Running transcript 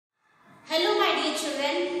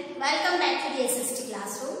welcome back to the SST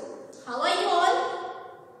classroom. How are you all?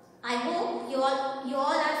 I hope you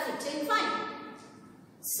all are fit and fine.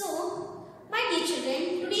 So, my dear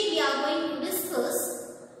children, today we are going to discuss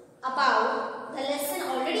about the lesson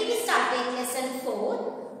already we started, lesson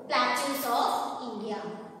 4, Plateaus of India.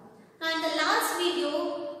 Now in the last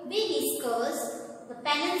video, we discussed the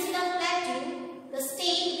Peninsula Plateau, the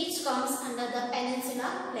state which comes under the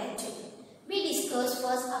Peninsula Plateau. We discussed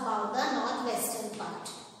first about the northwestern part,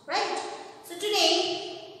 right? So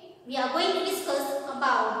today we are going to discuss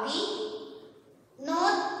about the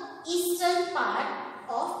northeastern part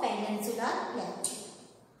of Peninsula Plateau.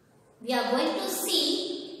 We are going to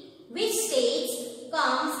see which states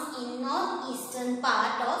comes in northeastern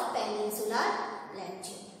part of Peninsula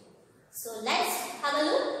Plateau. So let's have a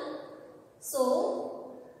look.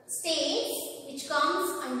 So states which comes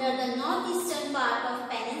under the northeastern part of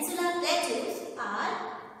Peninsula Plateaus are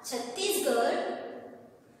Chhattisgarh,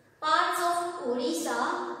 parts of Odisha,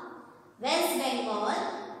 West Bengal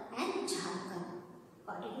and Jharkhand.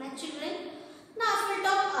 Got it, my children? Now if we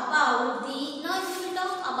talk about the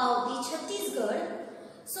Chhattisgarh,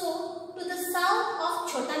 so to the south of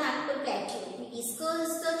Chotanagpur Plateau, we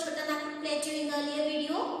discussed the Chotanagpur Plateau in the earlier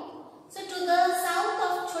video. So to the south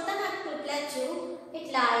of Chotanagpur Plateau, it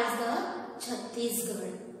lies the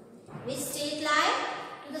Chhattisgarh. Which state lies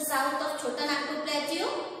to the south of Chotanagpur Plateau?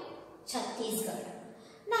 Chhattisgarh.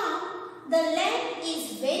 Now, the land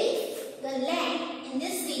in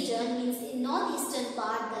this region, means in northeastern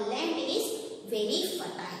part, the land is very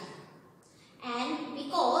fertile. And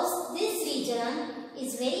because this region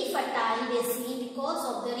is very fertile, basically because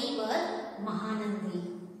of the river Mahanadi.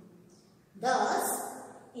 Thus,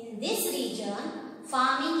 in this region,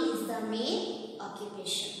 farming is the main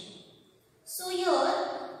occupation. So here,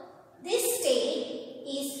 this state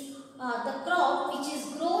is the crop which is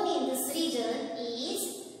grown in this region is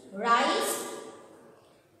rice,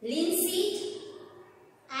 linseed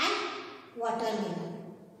and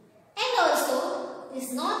watermelon. And also,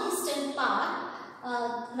 this northeastern part,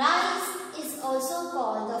 rice is also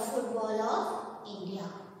called the football of India.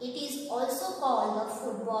 It is also called the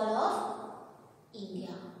football of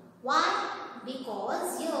India. Why?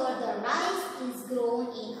 Because here the rice is grown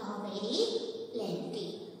in a very plenty.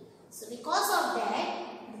 So because of that,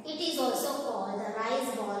 it is also called the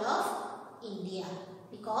rice ball of India.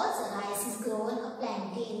 Because the rice is grown a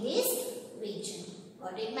plenty in this region.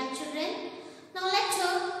 Got it, my children? Now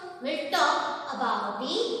we'll talk about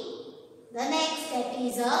the next, that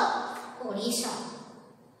is Odisha.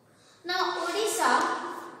 Now Odisha,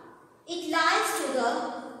 it lies to the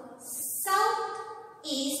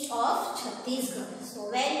southeast of Chhattisgarh. So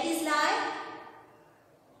where it is lie?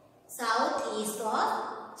 Southeast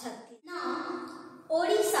of Chhattisgarh. Now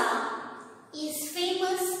Odisha is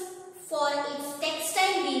famous for its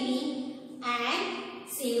textile weaving and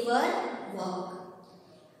silver work.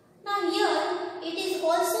 Now here it is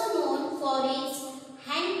also known for its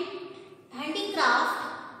handicraft,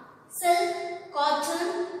 silk, cotton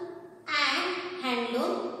and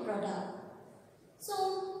handloom product. So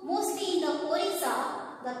mostly in the Odisha,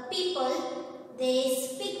 the people, they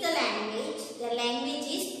speak the language. Their language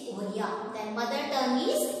is Oriya. Their mother tongue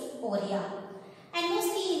is Oriya. And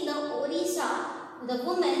mostly in the Odisha, the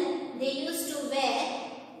women, they used to wear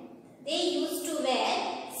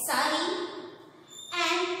sari.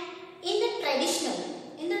 And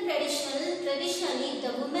traditionally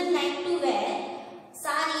the women like to wear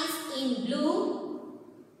saris in blue,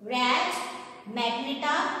 red,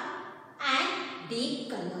 magenta and deep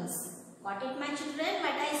colors. Got it, my children?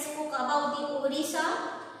 What I spoke about the Odisha.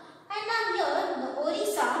 And now here, the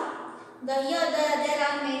Odisha, there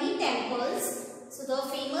are many temples. So the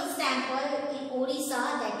famous temple in Odisha,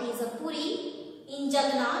 that is Puri in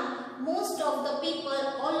Jagannath. Most of the people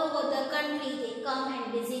all over the country, they come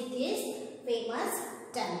and visit this famous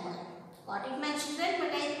temple. Got it, my children?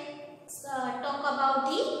 But I talk about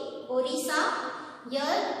the Odisha.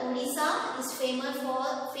 Here, Odisha is famous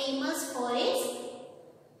for its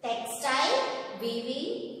textile,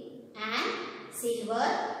 weaving and silver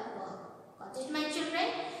work. Got it, my children?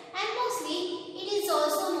 And mostly, it is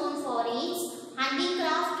also known for its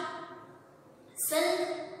handicraft, silk,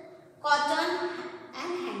 cotton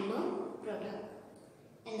and handloom product.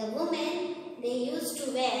 And the women, they used to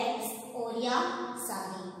wear Oriya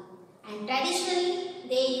sari. And traditionally,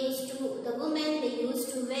 the women used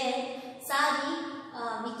to wear sari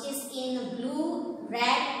which is in blue,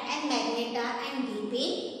 red and magenta and deep in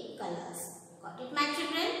colors. Got it, my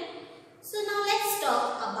children? So now let's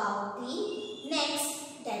talk about the next,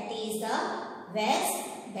 that is the West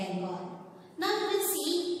Bengal. Now we will see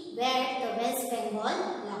where the West Bengal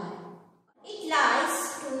lies. It lies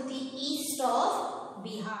to the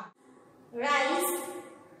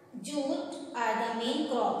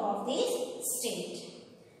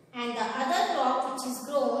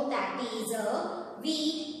is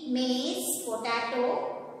wheat, maize, potato,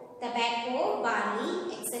 tobacco,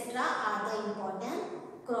 barley, etc. are the important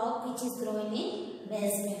crop which is grown in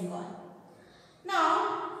West Bengal. Now,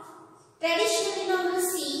 traditionally now we will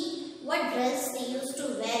see what dress they used to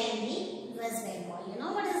wear in the West Bengal. You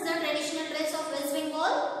know what is the traditional dress of West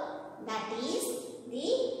Bengal? That is the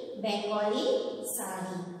Bengali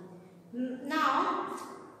sari. Now,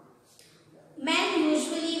 men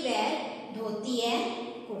usually wear dhoti and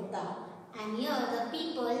kurta. And here the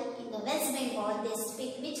people in the West Bengal, they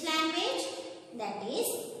speak which language? That is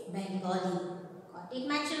Bengali. Got it,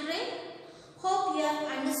 my children? Hope you have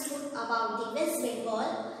understood about the West Bengal.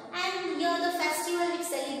 And here the festival we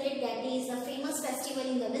celebrate, that is a famous festival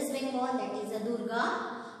in the West Bengal, that is the Durga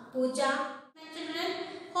Puja. My children,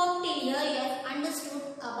 hope till here you have understood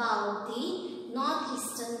about the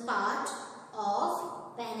northeastern part of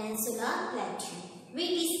Peninsula Plateau. We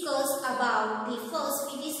discussed about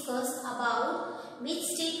which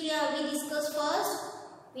state we discussed first.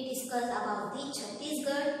 We discussed about the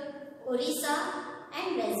Chhattisgarh, Orissa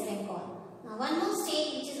and West Bengal. Now one more state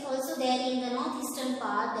which is also there in the northeastern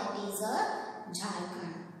part, that is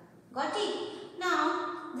Jharkhand. Got it? Now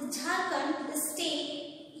the Jharkhand, the state,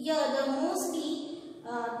 here the mostly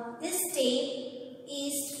this state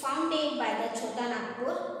is founded by the Chota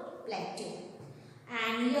Nagpur Plateau.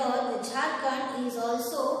 And here the Jharkhand is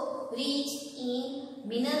also rich in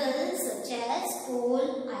minerals such as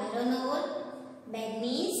coal, iron ore,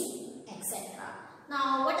 manganese, etc.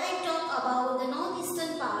 Now what I talk about the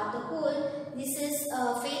northeastern part, the coal, this is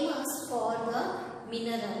famous for the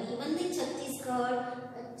mineral. Even the Chhattisgarh,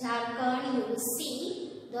 Jharkhand, you will see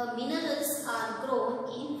the minerals are grown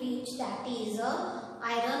in which, that is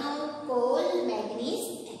iron ore, coal, manganese,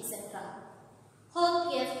 etc.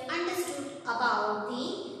 Hope you have understood about the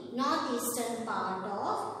northeastern part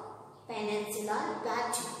of Peninsula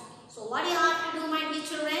Plateau. So what you have to do, my dear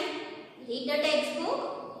children? Read the textbook,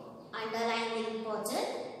 underline the important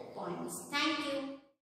points. Thank you.